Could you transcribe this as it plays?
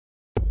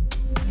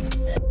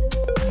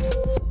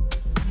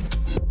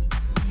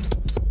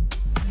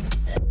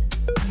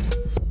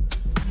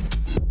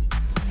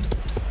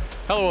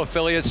Hello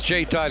affiliates,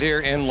 Jay Todd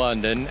here in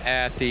London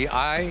at the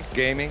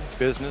iGaming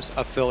Business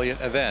Affiliate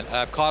event.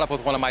 I've caught up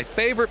with one of my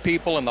favorite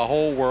people in the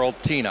whole world,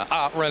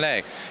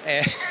 Renee.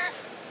 And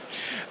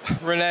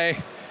Renee,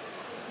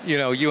 you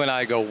know, you and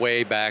I go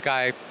way back.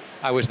 I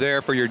was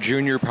there for your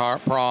junior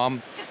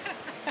prom,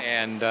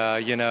 and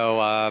I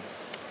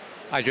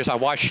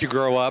watched you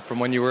grow up from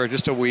when you were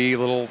just a wee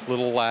little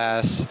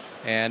this.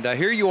 And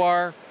here you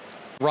are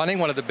running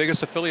one of the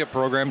biggest affiliate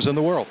programs in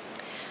the world.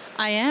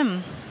 I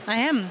am.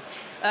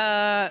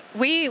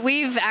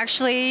 We've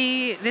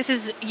actually, this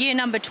is year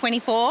number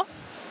 24,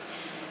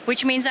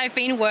 which means I've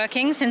been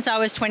working since I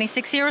was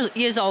 26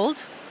 years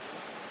old.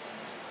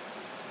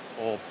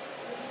 Well,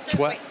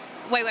 wait.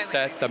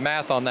 The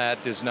math on that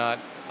is not,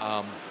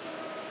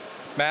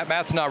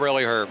 math's not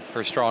really her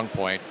strong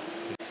point.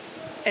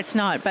 It's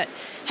not, but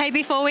hey,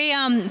 before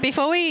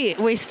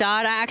we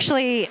start,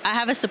 I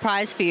have a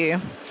surprise for you,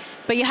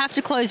 but you have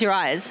to close your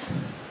eyes.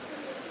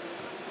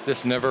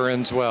 This never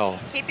ends well.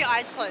 Keep your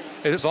eyes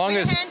closed. As long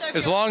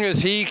as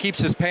he keeps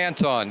his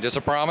pants on. Just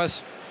a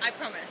promise? I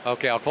promise.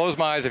 Okay, I'll close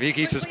my eyes if he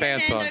keeps his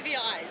pants on. Put your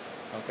hand over your eyes.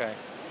 Okay.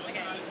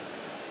 Okay.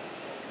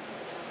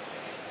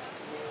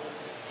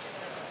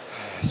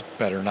 This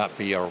better not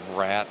be a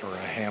rat or a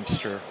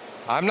hamster.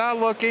 I'm not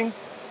looking.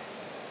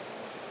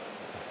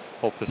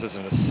 Hope this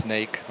isn't a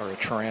snake or a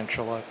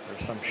tarantula or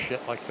some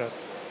shit like that.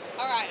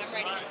 All right, I'm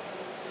ready.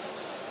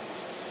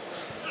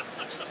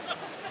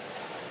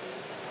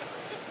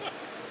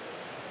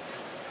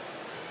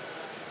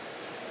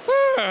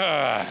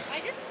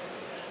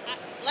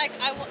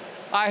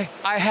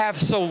 I have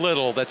so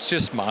little that's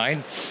just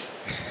mine.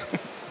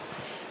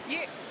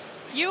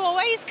 You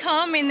always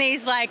come in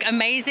these like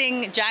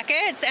amazing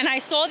jackets, and I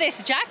saw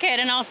this jacket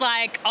and I was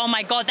like, oh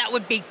my God, that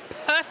would be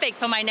perfect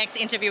for my next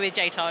interview with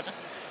Jay Todd.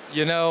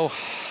 You know,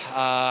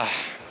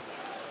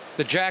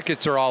 the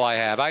jackets are all I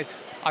have.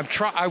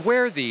 I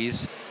wear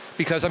these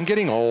because I'm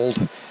getting old,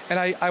 and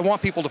I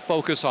want people to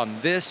focus on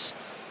this,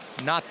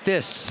 not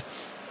this.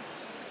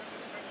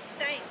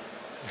 Same.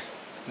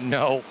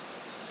 No.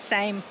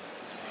 Same.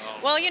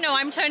 Well, you know,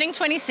 I'm turning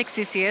 26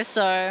 this year,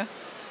 so.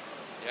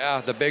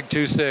 Yeah, the big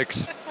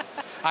 26.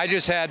 I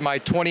just had my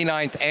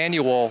 29th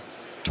annual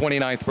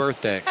 29th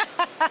birthday.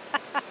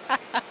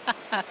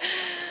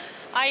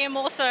 I am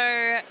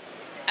also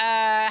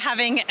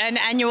having an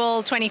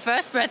annual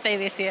 21st birthday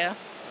this year.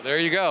 There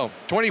you go.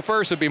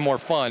 21st would be more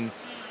fun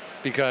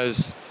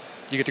because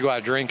you get to go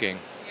out drinking.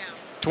 Yeah.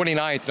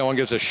 29th, no one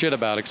gives a shit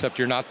about except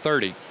you're not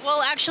 30.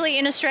 Well, actually,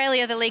 in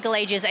Australia, the legal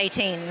age is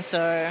 18,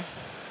 so.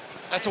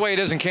 That's the way it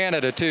is in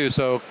Canada, too.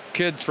 So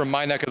kids from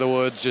my neck of the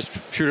woods just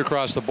shoot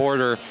across the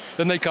border.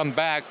 Then they come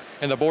back,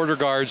 and the border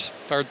guards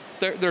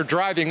they're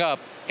driving up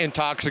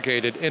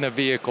intoxicated in a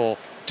vehicle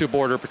to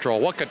Border Patrol.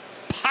 What could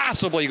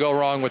possibly go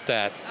wrong with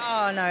that?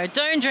 Oh, no.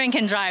 Don't drink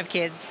and drive,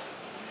 kids.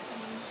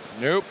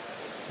 Nope.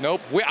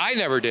 I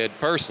never did,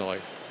 personally.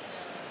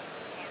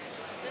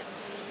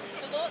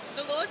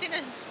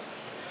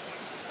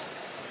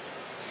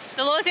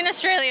 The laws in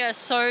Australia are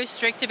so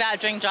strict about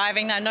drink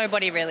driving that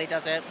nobody really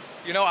does it.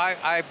 You know,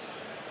 I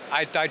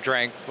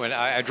drank when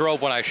I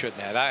drove when I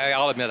shouldn't have.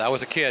 I'll admit, I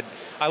was a kid.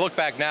 I look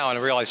back now and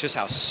I realize just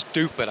how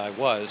stupid I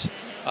was.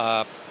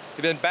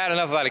 It'd been bad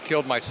enough if I'd have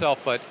killed myself,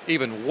 but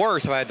even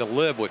worse if I had to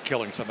live with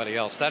killing somebody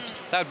else.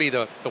 That'd be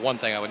the one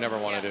thing I would never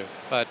want to do.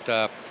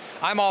 But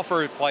I'm all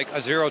for like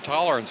a zero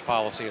tolerance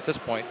policy at this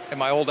point. In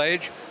my old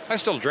age, I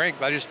still drink,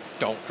 but I just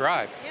don't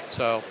drive. Yeah.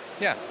 So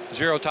yeah,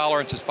 zero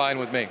tolerance is fine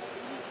with me.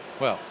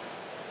 Well,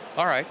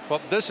 all right.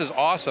 Well, this is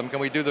awesome. Can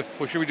we do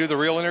should we do the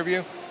real interview?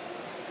 I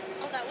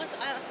thought that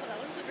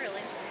was the real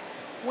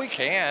interview. We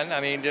can.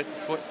 I mean,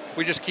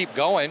 we just keep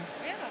going.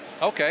 Yeah.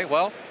 Okay.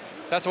 Well,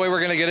 that's the way we're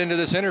going to get into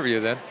this interview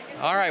then.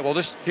 All right. Well,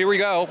 here we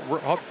go.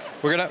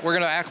 We're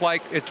gonna act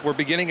like we're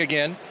beginning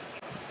again.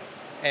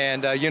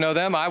 And you know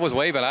them? I was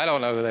waving. I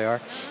don't know who they are. I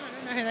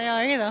don't know who they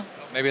are either.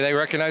 Maybe they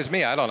recognize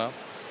me. I don't know.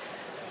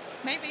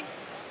 Maybe.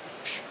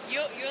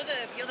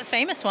 You're the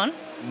famous one.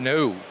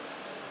 No,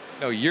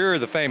 you're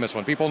the famous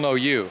one. People know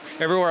you.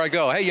 Everywhere I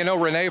go, hey, you know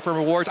Renee from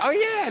Awards? Oh,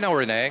 yeah, I know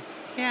Renee.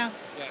 Yeah.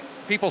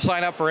 People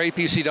sign up for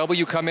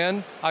APCW, come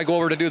in. I go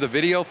over to do the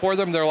video for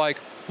them. They're like,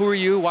 who are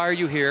you? Why are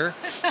you here?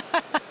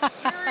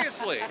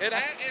 Seriously, it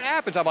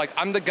happens. I'm like,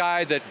 I'm the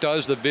guy that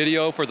does the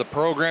video for the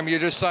program you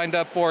just signed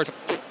up for.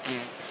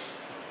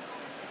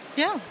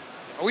 Yeah.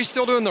 Are we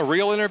still doing the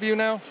real interview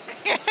now?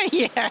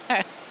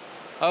 Yeah.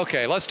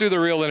 Okay, let's do the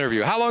real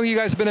interview. How long have you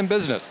guys been in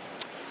business?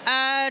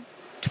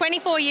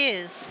 24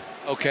 years.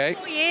 Okay.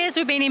 4 years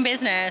we've been in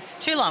business.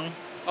 Too long.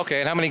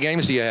 Okay, and how many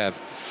games do you have?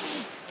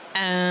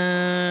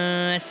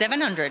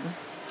 700.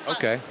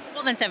 Okay.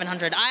 More than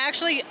 700.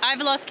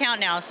 I've lost count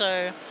now,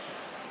 so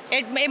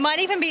it might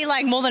even be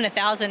like more than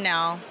 1,000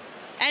 now.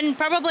 And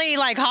probably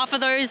like half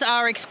of those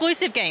are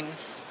exclusive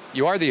games.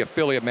 You are the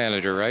affiliate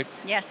manager, right?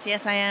 Yes,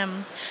 I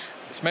am.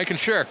 Just making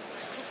sure.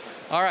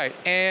 All right,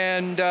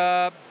 and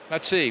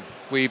let's see.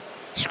 We've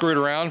screwed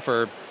around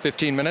for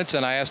 15 minutes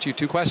and I asked you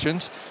 2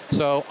 questions.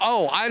 So,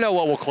 I know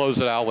what we'll close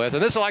it out with,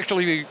 and this will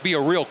actually be a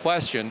real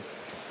question.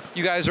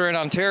 You guys are in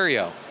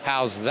Ontario.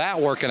 How's that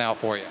working out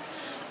for you?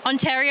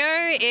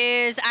 Ontario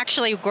is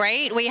actually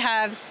great. We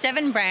have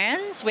 7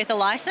 brands with a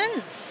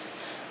license.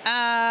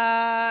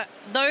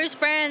 Those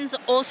brands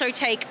also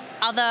take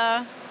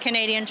other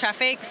Canadian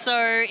traffic.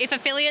 So if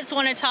affiliates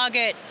want to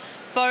target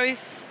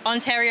both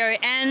Ontario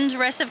and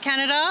rest of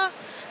Canada,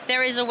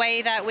 there is a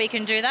way that we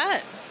can do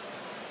that.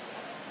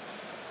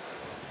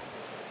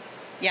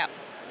 Yeah.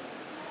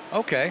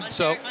 Okay,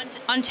 so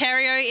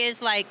Ontario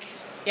is like,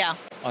 yeah.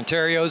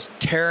 Ontario's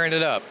tearing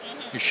it up.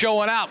 You're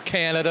showing out,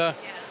 Canada.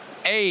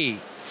 Yeah. A.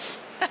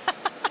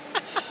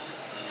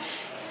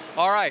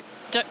 All right.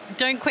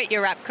 Don't quit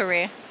your rap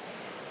career.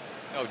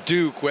 No,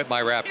 do quit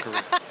my rap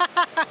career.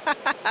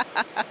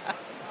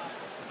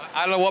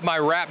 I don't know what my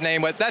rap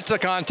name was. That's a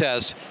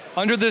contest.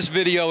 Under this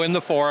video in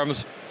the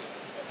forums,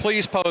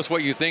 please post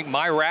what you think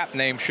my rap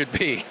name should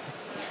be.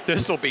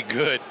 This will be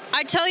good.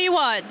 I tell you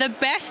what, the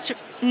best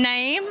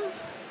name,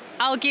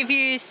 I'll give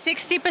you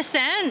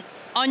 60%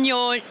 on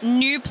your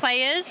new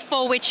players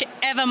for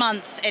whichever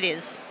month it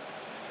is.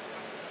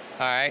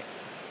 All right.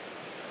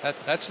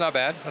 That's not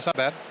bad. That's not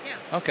bad.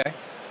 Yeah. Okay.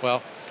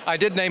 Well, I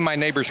did name my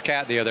neighbor's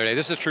cat the other day.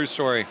 This is a true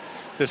story.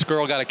 This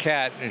girl got a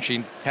cat, and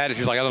she had it.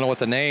 She's like, I don't know what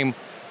to name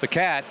the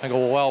cat. I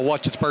go, well,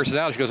 what's its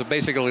personality? She goes, it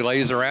basically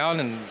lays around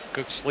and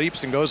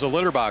sleeps and goes to the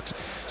litter box.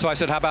 So I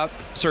said, how about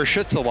Sir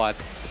Shits-a-lot?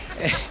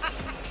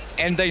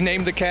 And they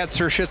named the cat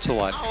Sir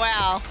Shits-a-lot. Oh,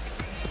 wow.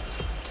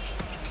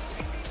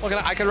 Look,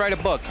 I could write a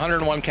book,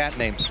 101 cat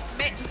names.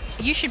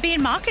 You should be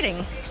in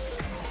marketing.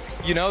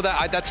 You know,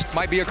 that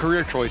might be a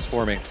career choice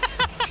for me.